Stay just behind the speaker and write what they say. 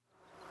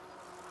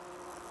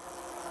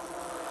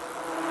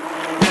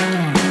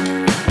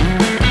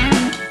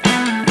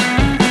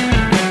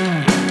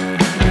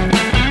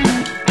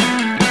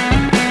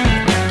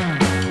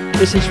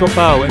This is Rob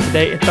Pauw, and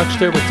today in Tux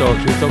Turbo Talks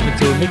we're talking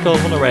to Mikkel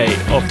Honoré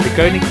of the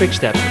Koenig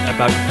Quickstep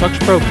about Tux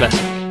Pro Classic.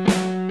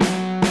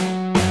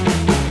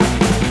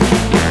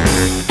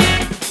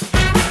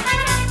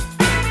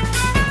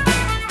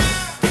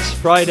 It's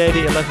Friday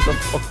the 11th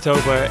of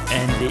October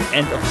and the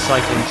end of the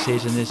cycling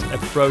season is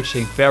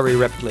approaching very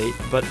rapidly,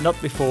 but not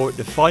before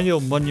the final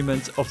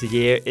monument of the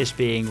year is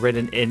being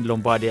ridden in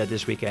Lombardia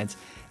this weekend.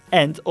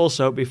 And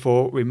also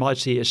before we might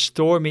see a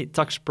stormy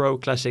Tux Pro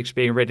Classics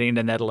being ridden in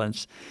the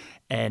Netherlands.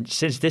 And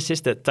since this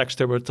is the Tux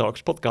Turbo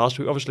Talks podcast,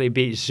 we'll obviously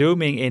be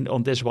zooming in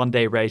on this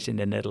one-day race in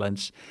the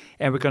Netherlands.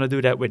 And we're going to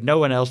do that with no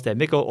one else than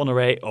Mikkel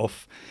Honoré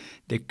of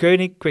the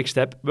Koenig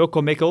Quickstep.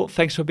 Welcome, Mikkel.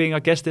 Thanks for being our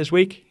guest this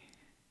week.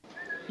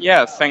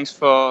 Yeah, thanks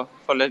for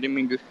letting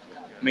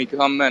me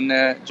come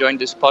and join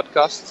this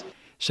podcast.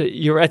 So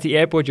you're at the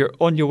airport, you're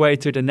on your way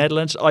to the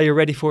Netherlands. Are you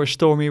ready for a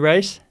stormy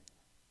race?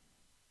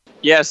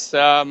 Yes,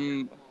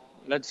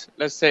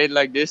 let's say it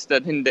like this,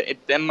 that in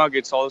Denmark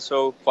it's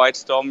also quite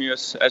stormy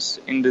as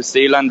in the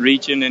Zeeland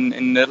region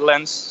in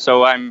Netherlands.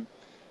 So I'm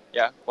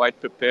quite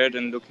prepared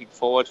and looking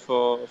forward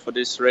for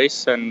this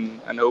race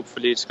and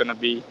hopefully it's going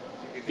to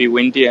be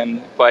windy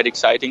and quite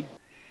exciting.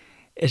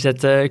 Is that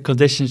the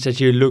conditions that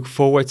you look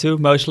forward to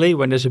mostly,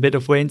 when there's a bit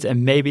of wind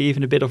and maybe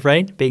even a bit of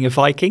rain, being a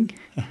Viking?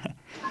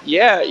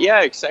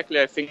 Yeah, exactly.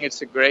 I think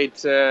it's a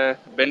great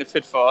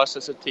benefit for us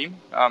as a team.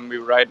 We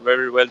ride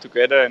very well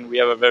together and we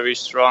have a very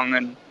strong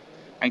and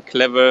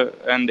clever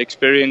and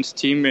experienced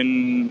team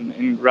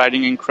in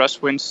riding in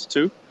crosswinds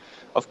too.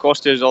 Of course,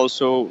 there's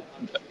also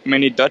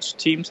many Dutch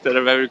teams that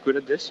are very good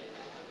at this.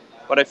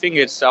 But I think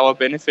it's our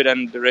benefit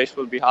and the race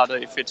will be harder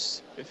if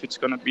it's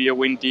going to be a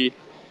windy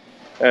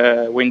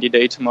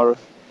day tomorrow.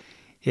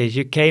 Yeah,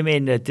 you came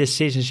in this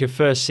season's your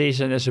first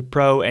season as a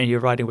pro and you're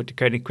riding with the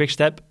Koenig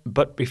Quickstep.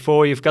 But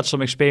before, you've got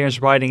some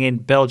experience riding in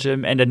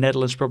Belgium and the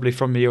Netherlands, probably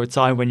from your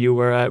time when you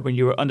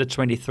were under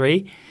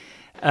 23.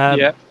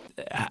 Yeah.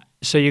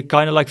 So you're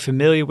kind of like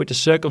familiar with the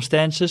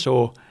circumstances,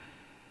 or?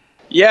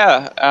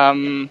 Yeah,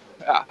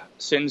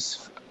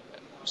 since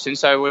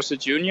I was a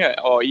junior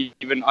or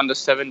even under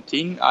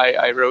 17,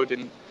 I rode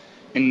in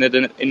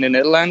the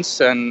Netherlands,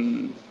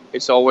 and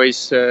it's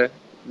always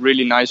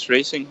really nice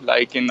racing.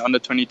 Like in under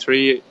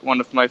 23,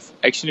 one of my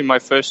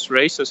first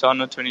race as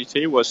under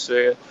 23 was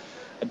a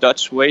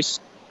Dutch race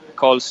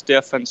called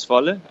Ster van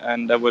Zwolle,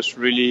 and that was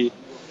really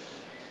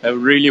a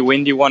really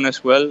windy one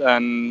as well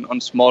and on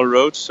small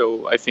roads.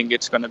 So I think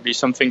it's going to be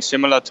something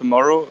similar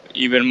tomorrow,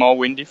 even more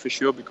windy for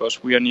sure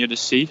because we are near the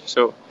sea.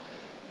 So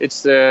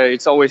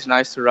it's always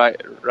nice to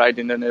ride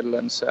in the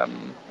Netherlands.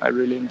 I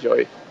really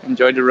enjoy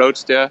the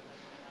roads there.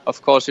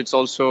 Of course, it's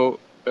also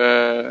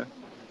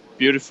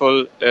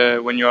beautiful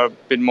when you're a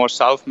bit more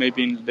south,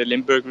 maybe in the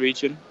Limburg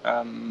region.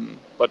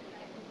 But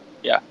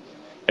yeah,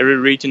 every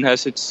region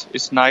has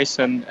its nice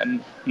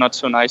and not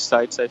so nice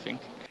sides, I think.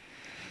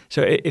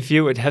 So if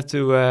you would have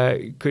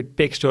to could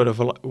pick sort of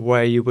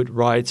where you would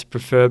ride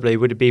preferably,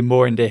 would it be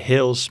more in the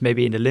hills,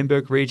 maybe in the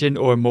Limburg region,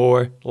 or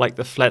more like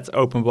the flat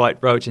open wide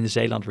roads in the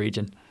Zeeland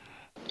region?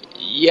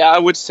 Yeah, I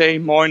would say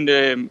more in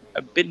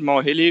a bit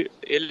more hilly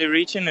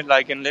region,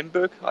 like in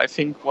Limburg. I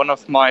think one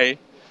of my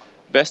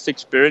best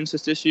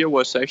experiences this year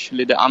was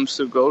actually the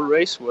Amstel Gold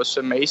Race. It was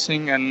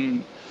amazing,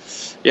 and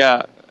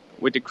yeah,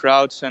 with the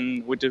crowds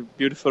and with the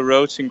beautiful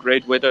roads and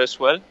great weather as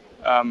well.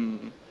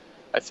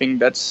 I think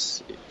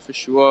that's for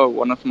sure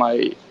one of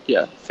my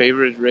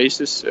favorite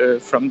races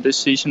from this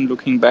season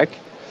looking back.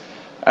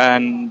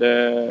 And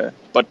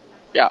but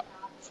yeah,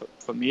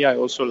 for me, I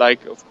also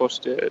like, of course,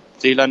 the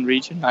Zeeland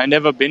region. I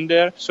never been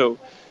there, so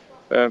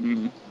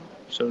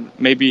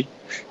maybe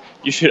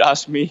you should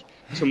ask me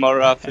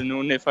tomorrow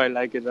afternoon if I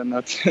like it or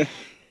not.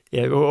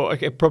 Yeah, well, I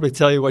can probably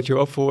tell you what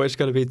you're up for. It's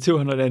going to be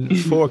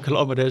 204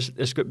 kilometers.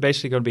 It's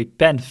basically going to be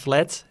pan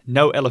flat,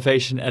 no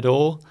elevation at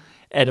all.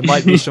 And there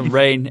might be some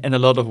rain and a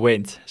lot of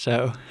wind.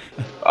 So,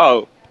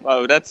 oh,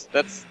 wow,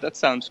 that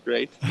sounds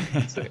great.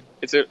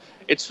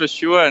 It's for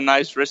sure a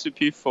nice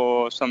recipe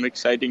for some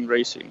exciting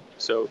racing.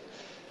 So,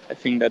 I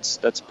think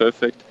that's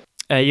perfect.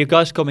 You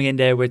guys coming in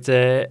there with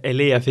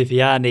Elia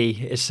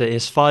Viviani is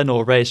his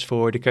final race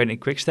for the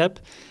Koenig Quickstep.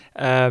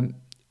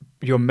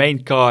 Your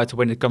main card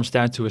when it comes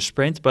down to a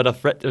sprint, but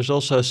I've read there's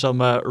also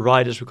some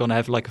riders who are going to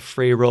have like a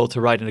free roll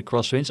to ride in the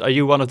crosswinds. Are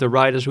you one of the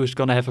riders who's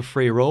going to have a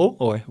free roll,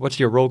 or what's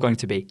your role going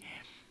to be?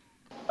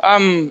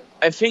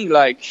 I think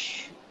like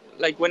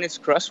when it's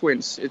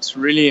crosswinds, it's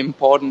really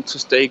important to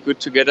stay good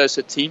together as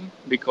a team,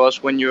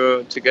 because when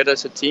you're together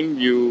as a team,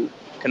 you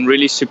can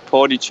really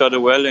support each other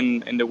well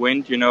in the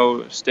wind,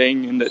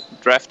 staying in the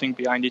drafting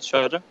behind each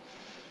other.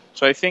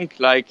 So I think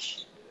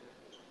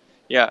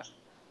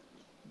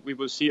we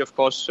will see, of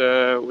course,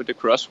 with the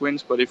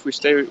crosswinds, but if we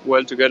stay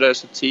well together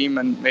as a team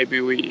and maybe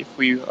if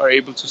we are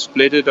able to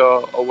split it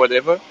or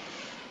whatever,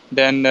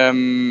 then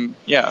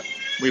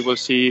we will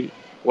see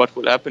what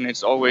will happen.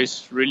 It's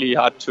always really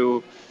hard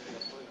to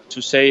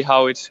say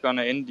how it's going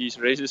to end these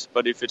races,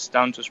 but if it's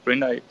down to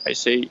sprint, I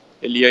say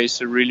Elia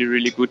is a really,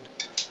 really good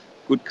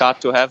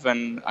card to have,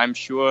 and I'm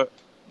sure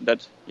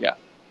that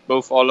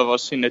both all of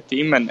us in the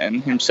team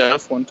and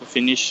himself want to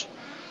finish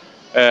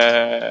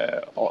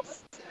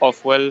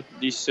off well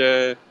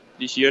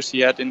these years he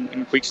had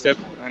in Quickstep,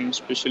 and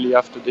especially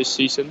after this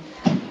season,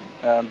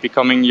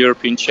 becoming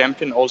European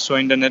champion also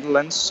in the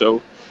Netherlands.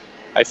 So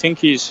I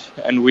think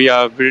we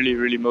are really,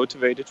 really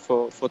motivated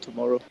for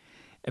tomorrow.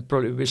 And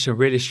probably with some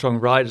really strong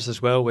riders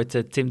as well, with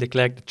Tim de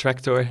Klerk, the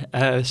tractor,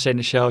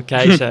 Seneschal,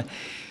 Keizer.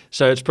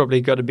 So it's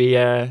probably got to be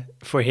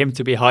for him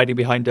to be hiding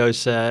behind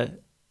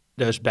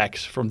those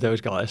backs from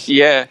those guys.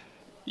 Yeah,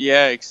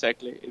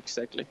 exactly.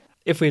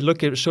 If we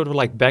look at sort of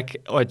like back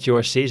at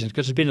your season,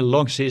 because it's been a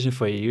long season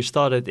for you. You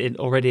started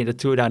already in the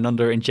Tour Down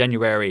Under in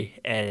January,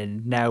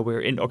 and now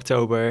we're in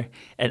October.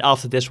 And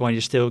after this one,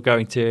 you're still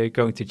going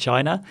to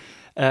China.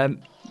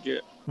 Yeah.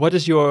 What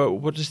is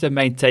the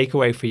main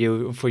takeaway for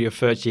you for your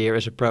first year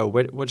as a pro?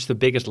 What's the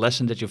biggest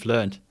lesson that you've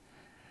learned?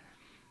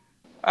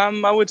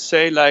 I would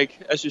say, like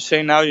as you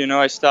say now,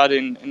 I start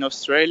in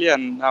Australia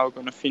and now I'm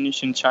gonna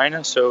finish in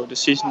China, so the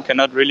season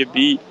cannot really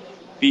be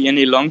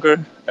any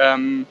longer.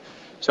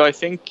 So I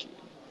think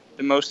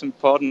the most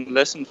important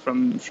lesson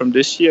from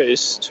this year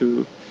is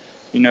to,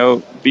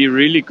 be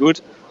really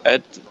good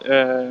at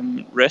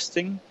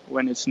resting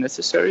when it's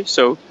necessary.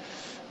 So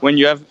when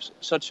you have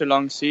such a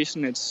long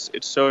season, it's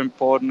so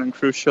important and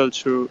crucial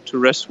to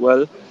rest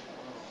well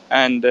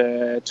and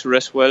to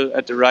rest well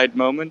at the right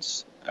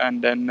moments.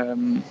 And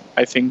then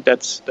I think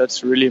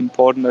that's really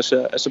important as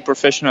a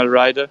professional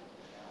rider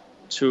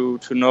to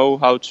know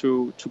how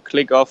to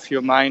click off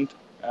your mind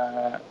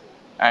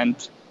and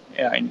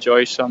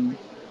enjoy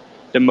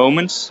the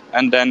moments,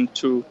 and then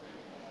to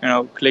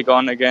click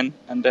on again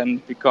and then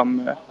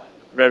become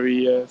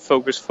very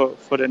focused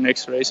for the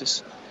next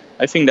races.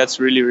 I think that's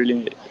really,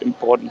 really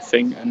important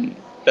thing, and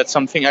that's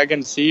something I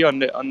can see on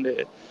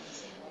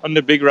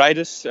the big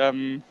riders.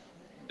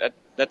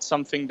 That's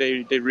something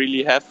they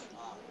really have,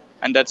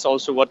 and that's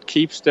also what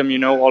keeps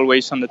them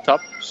always on the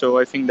top. So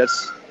I think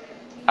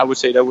I would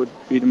say that would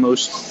be the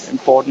most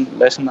important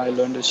lesson I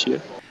learned this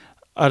year.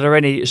 Are there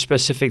any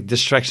specific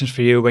distractions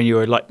for you when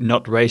you're like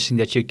not racing,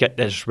 that you get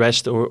this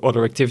rest, or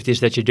other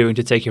activities that you're doing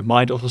to take your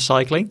mind off of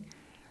cycling?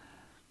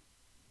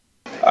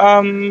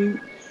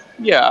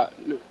 Yeah,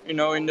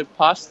 in the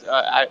past,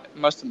 I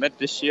must admit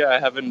this year I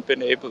haven't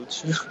been able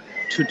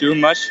to do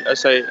much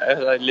as I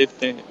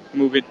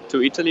moved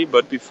to Italy.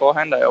 But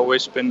beforehand, I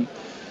always been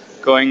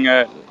going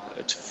to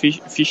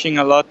fishing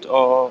a lot,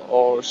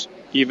 or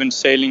even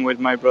sailing with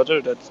my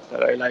brother. That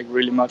I like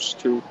really much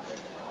to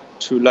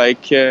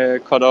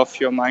cut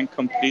off your mind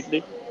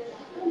completely.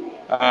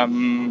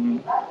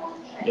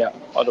 Yeah.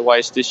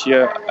 Otherwise, this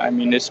year, I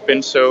mean, it's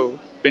been so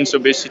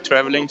busy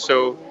traveling,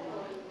 so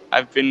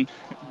I've been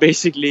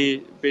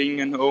basically being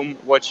at home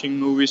watching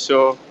movies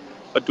or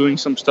doing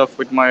some stuff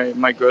with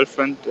my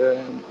girlfriend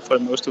for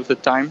most of the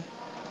time.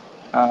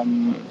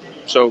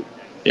 So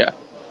yeah.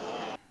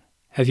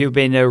 Have you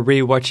been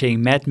rewatching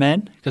Mad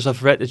Men? Because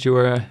I've read that you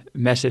were a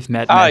massive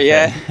Mad Men fan.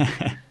 Yeah.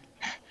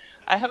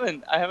 I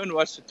haven't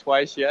watched it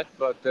twice yet,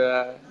 but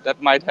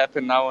that might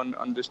happen now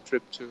on this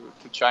trip to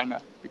China,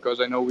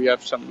 because I know we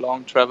have some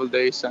long travel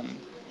days and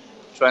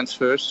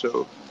transfers,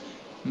 so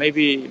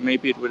maybe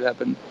it would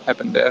happen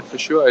there for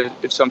sure.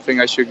 It's something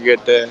I should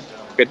get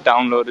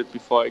downloaded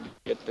before I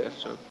get there.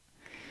 So.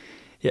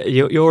 Yeah,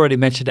 you already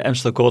mentioned the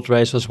Amstel Gold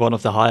Race was one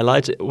of the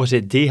highlights. Was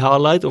it the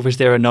highlight, or was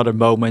there another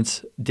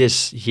moment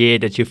this year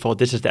that you thought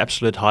this is the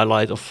absolute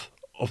highlight of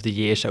the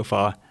year so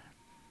far?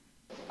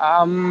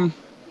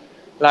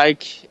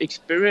 Like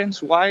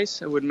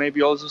experience-wise, I would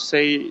maybe also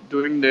say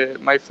doing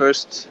my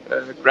first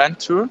Grand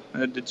Tour,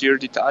 the Giro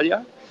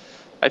d'Italia.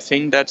 I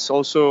think that's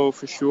also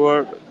for sure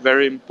a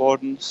very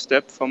important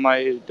step for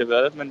my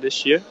development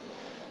this year.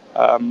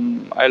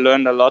 I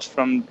learned a lot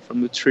from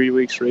the 3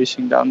 weeks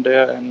racing down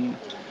there, and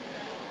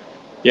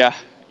yeah,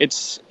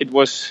 it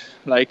was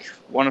like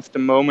one of the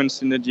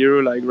moments in the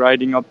Giro, like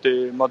riding up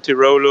the Monte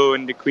Rollo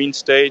in the Queen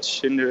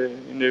stage in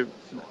the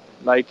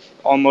like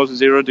almost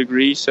 0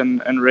 degrees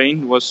and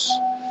rain was.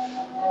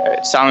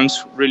 It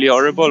sounds really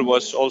horrible.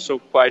 Was also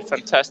quite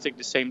fantastic at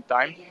the same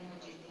time.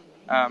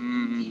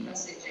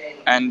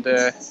 And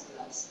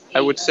I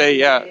would say,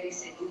 yeah,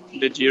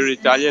 the Giro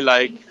d'Italia,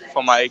 like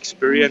for my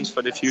experience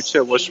for the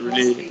future, was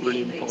really,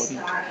 really important.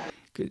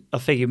 I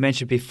think you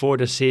mentioned before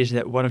the season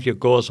that one of your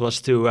goals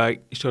was to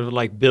sort of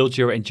like build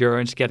your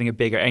endurance, getting a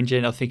bigger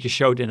engine. I think you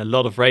showed in a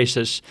lot of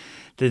races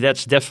that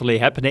that's definitely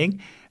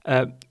happening.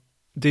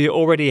 Do you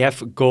already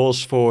have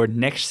goals for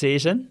next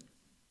season?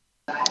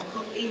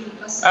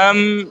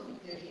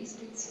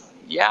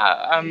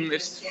 Yeah,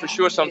 it's for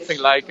sure something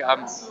like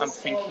I'm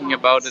thinking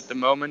about at the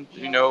moment.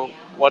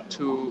 What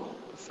to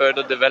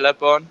further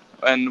develop on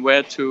and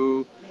where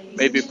to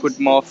maybe put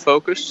more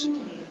focus.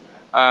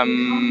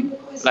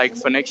 Like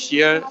for next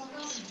year,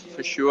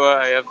 for sure,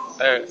 I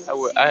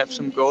have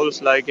some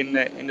goals like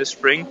in the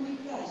spring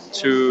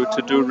to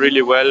do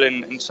really well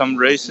in some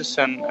races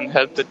and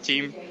help the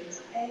team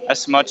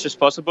as much as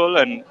possible.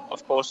 And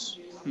of course,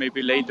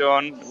 maybe later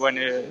on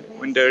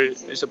when there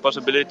is a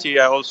possibility,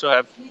 I also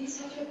have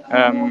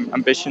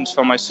ambitions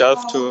for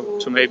myself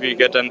to maybe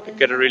get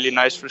a really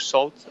nice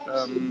result.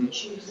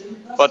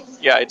 But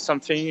yeah, it's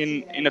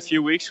something in a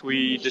few weeks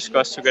we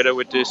discuss together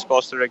with the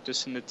sports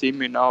directors in the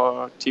team in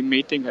our team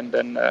meeting, and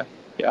then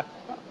yeah,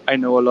 I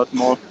know a lot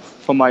more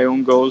for my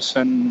own goals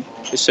and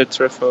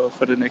etc.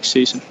 for the next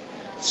season.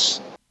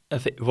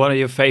 One of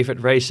your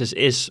favorite races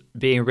is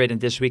being ridden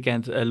this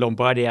weekend,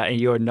 Lombardia, and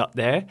you're not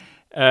there.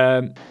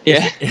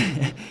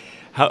 Yeah.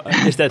 How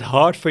is that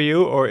hard for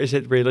you, or is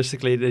it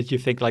realistically that you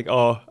think like,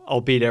 oh,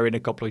 I'll be there in a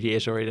couple of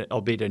years, or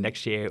I'll be there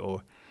next year,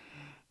 or?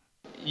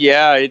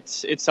 Yeah,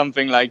 it's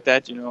something like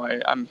that.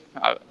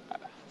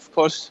 Of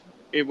course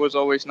it was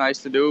always nice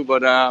to do,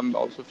 but I'm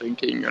also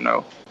thinking,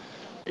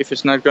 if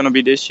it's not gonna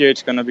be this year,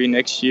 it's gonna be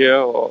next year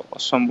or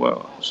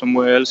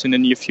somewhere else in the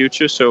near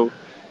future. So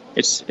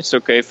it's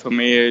okay for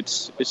me.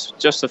 It's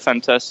just a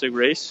fantastic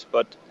race,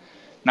 but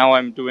now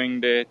I'm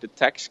doing the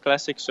tax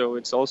classic, so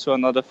it's also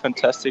another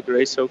fantastic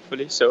race,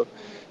 hopefully. So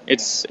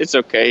it's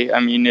okay.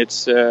 I mean,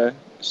 it's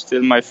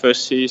still my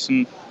first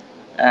season,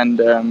 and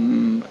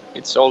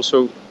it's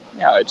also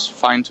it's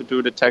fine to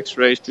do the tax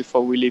race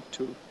before we leave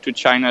to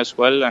China as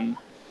well. And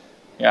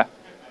yeah,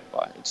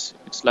 well,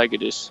 it's like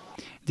it is.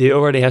 Do you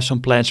already have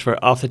some plans for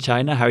after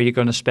China? How are you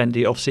going to spend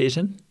the off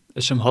season?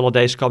 Some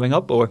holidays coming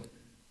up, or?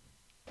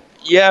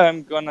 Yeah,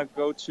 I'm gonna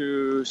go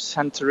to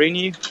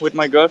Santorini with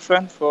my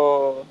girlfriend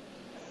for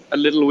a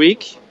little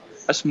week,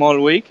 a small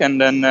week, and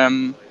then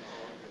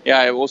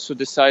I also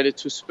decided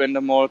to spend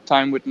more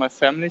time with my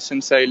family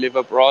since I live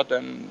abroad,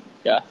 and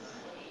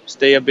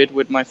stay a bit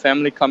with my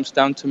family comes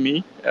down to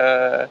me.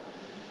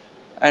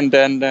 And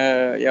then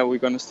we're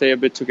gonna stay a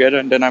bit together,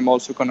 and then I'm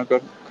also gonna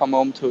come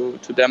home to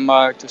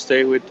Denmark to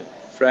stay with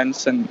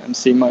friends and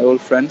see my old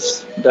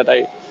friends that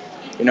I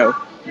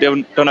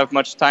don't have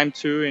much time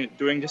to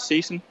during the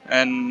season.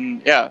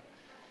 And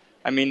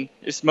I mean,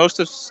 it's most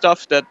of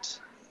stuff that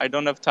I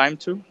don't have time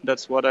to.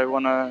 That's what I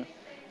want to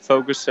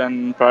focus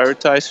and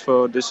prioritize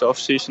for this off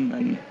season,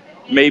 and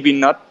maybe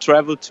not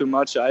travel too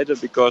much either,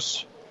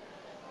 because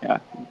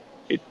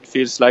it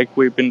feels like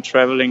we've been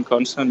traveling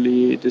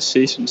constantly this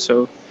season.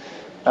 So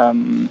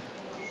um,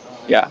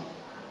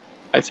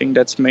 I think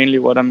that's mainly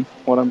what I'm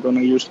going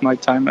to use my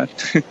time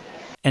at.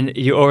 And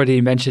you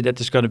already mentioned that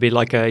there's going to be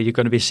you're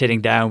going to be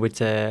sitting down with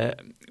the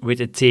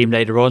team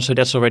later on. So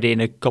that's already in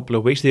a couple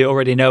of weeks. Do you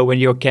already know when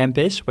your camp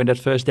is, when that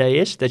first day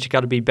is, that you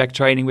got to be back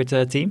training with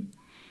the team?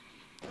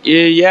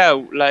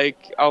 Yeah,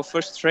 like our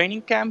first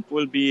training camp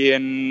will be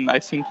in, I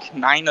think,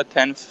 9 or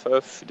 10th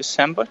of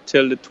December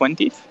till the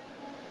 20th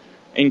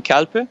in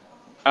Calpe.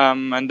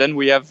 And then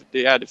we have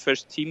the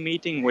first team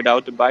meeting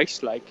without the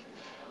bikes. Like,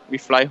 we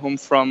fly home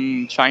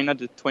from China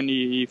the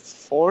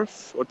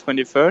 24th or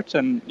 23rd,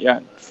 and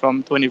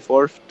from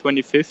 24th,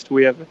 25th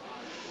we have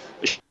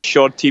a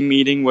short team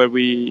meeting where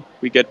we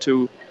get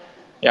to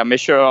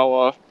measure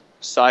our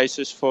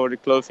sizes for the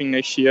clothing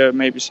next year,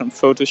 maybe some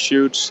photo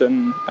shoots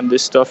and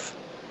this stuff,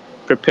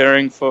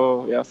 preparing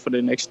for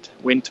the next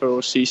winter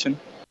or season.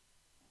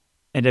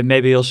 And then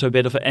maybe also a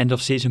bit of an end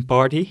of season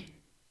party.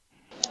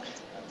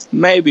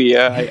 Maybe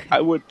I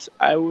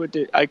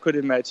could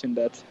imagine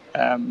that.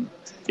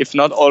 If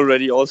not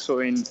already, also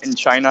in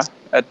China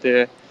at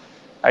the,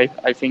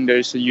 I think there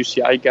is a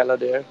UCI gala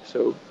there,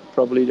 so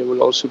probably there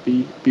will also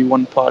be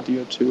one party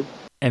or two.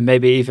 And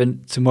maybe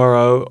even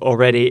tomorrow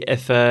already,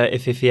 if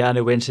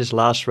Viviane wins his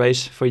last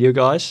race for you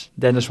guys,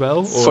 then as well.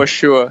 Or? For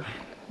sure,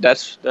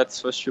 that's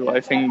for sure. I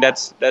think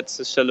that's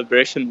a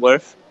celebration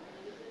worth.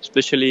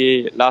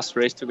 Especially last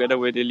race together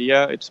with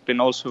Elia. It's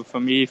been also for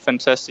me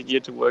fantastic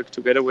year to work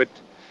together with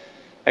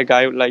a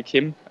guy like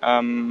him.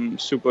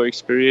 Super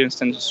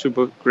experienced and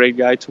super great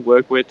guy to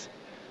work with.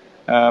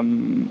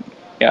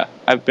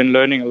 I've been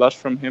learning a lot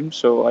from him,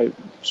 so I'm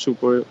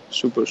super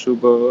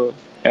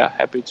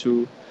happy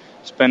to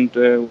spend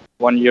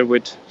 1 year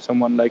with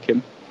someone like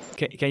him.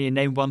 Can you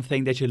name one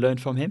thing that you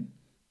learned from him?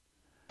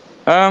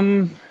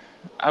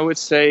 I would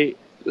say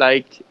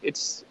like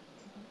it's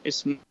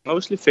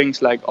mostly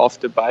things like off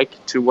the bike,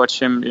 to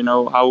watch him,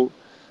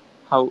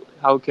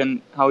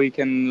 how he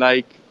can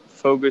like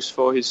focus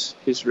for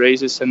his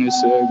races and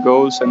his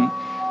goals, and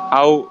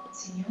how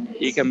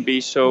he can be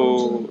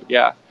so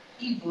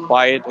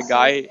quiet a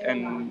guy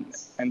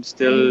and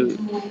still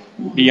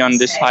be on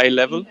this high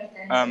level.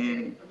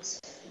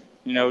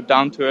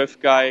 Down to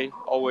earth guy,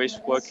 always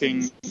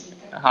working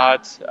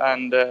hard,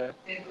 and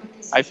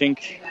I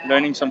think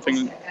learning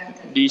something,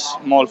 these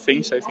small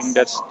things, I think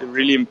that's the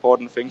really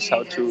important things,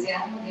 how to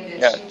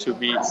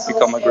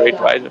become a great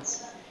rider.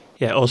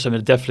 Yeah, awesome.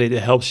 It definitely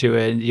helps you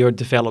in your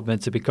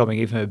development to becoming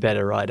even a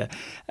better rider.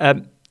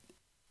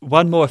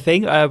 One more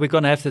thing, we're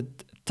going to have the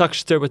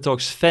Tux Turbo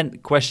Talks fan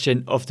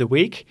question of the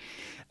week,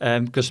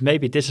 because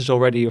maybe this is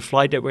already your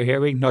flight that we're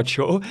hearing, not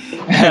sure.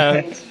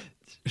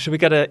 So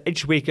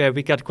each week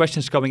we got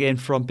questions coming in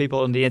from people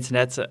on the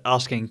internet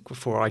asking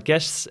for our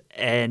guests.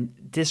 And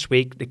this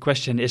week the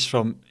question is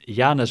from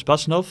Janus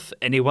Basnov,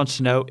 and he wants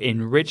to know,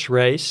 in which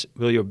race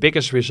will your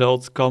biggest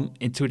result come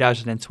in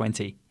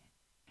 2020?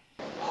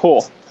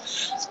 Oh,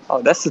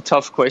 that's a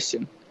tough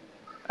question.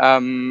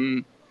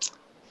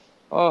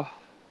 Oh,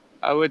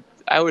 I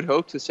would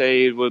hope to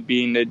say it will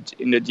be in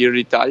the Giro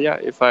d'Italia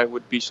if I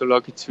would be so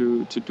lucky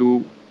to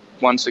do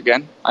once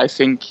again. I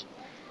think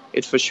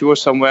it's for sure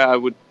somewhere I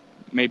would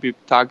maybe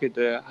target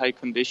a high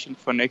condition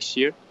for next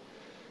year.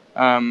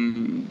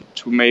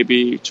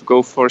 To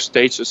go for a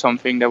stage or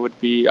something that would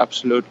be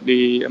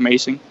absolutely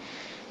amazing.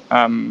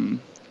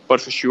 But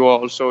for sure,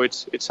 also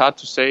it's hard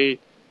to say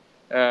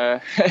uh,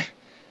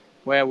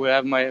 where I will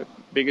have my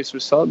biggest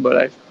result.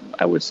 But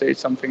I would say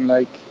something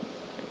like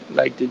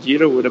the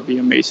Giro would be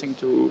amazing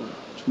to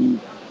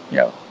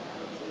yeah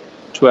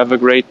to have a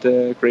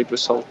great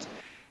result.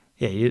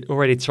 Yeah, you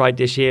already tried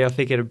this year. I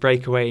think in a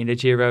breakaway in the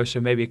Giro, so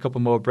maybe a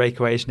couple more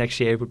breakaways next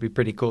year. It would be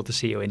pretty cool to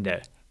see you in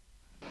there.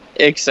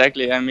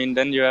 Exactly. I mean,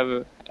 then you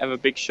have a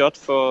big shot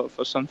for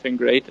something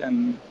great,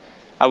 and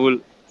I will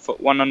for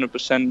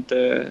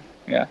 100%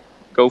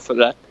 go for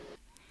that.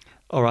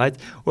 All right.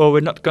 Well, we're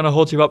not going to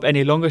hold you up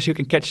any longer, so you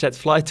can catch that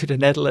flight to the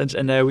Netherlands,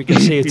 and we can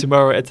see you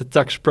tomorrow at the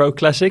Tux Pro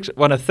Classics.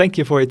 Want to thank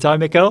you for your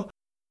time, Mikkel.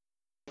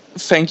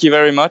 Thank you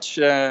very much.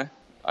 I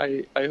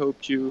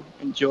hope you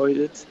enjoyed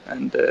it,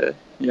 and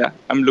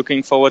I'm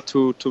looking forward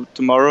to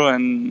tomorrow,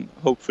 and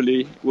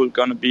hopefully it will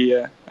gonna be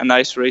a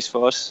nice race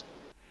for us.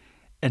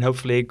 And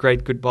hopefully a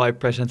great goodbye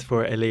present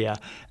for Elia.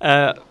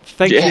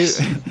 Thank Yes.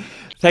 you.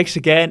 Thanks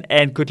again,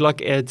 and good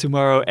luck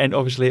tomorrow, and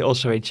obviously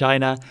also in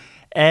China.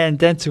 And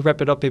then to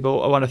wrap it up,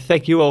 people, I want to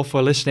thank you all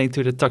for listening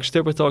to the Tux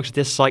Turbo Talks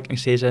this cycling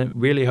season.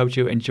 Really hope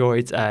you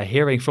enjoyed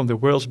hearing from the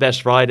world's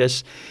best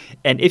riders.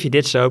 And if you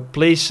did so,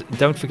 please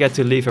don't forget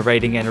to leave a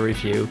rating and a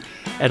review.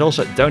 And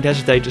also don't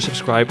hesitate to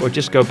subscribe or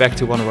just go back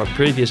to one of our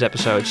previous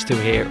episodes to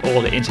hear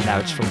all the ins and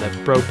outs from the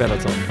pro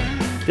peloton.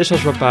 This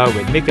was Rob Pauw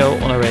with Mikkel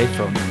Honoré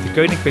from the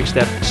Koenig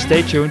Quickstep.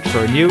 Stay tuned for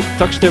a new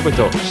Tux Turbo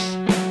Talks.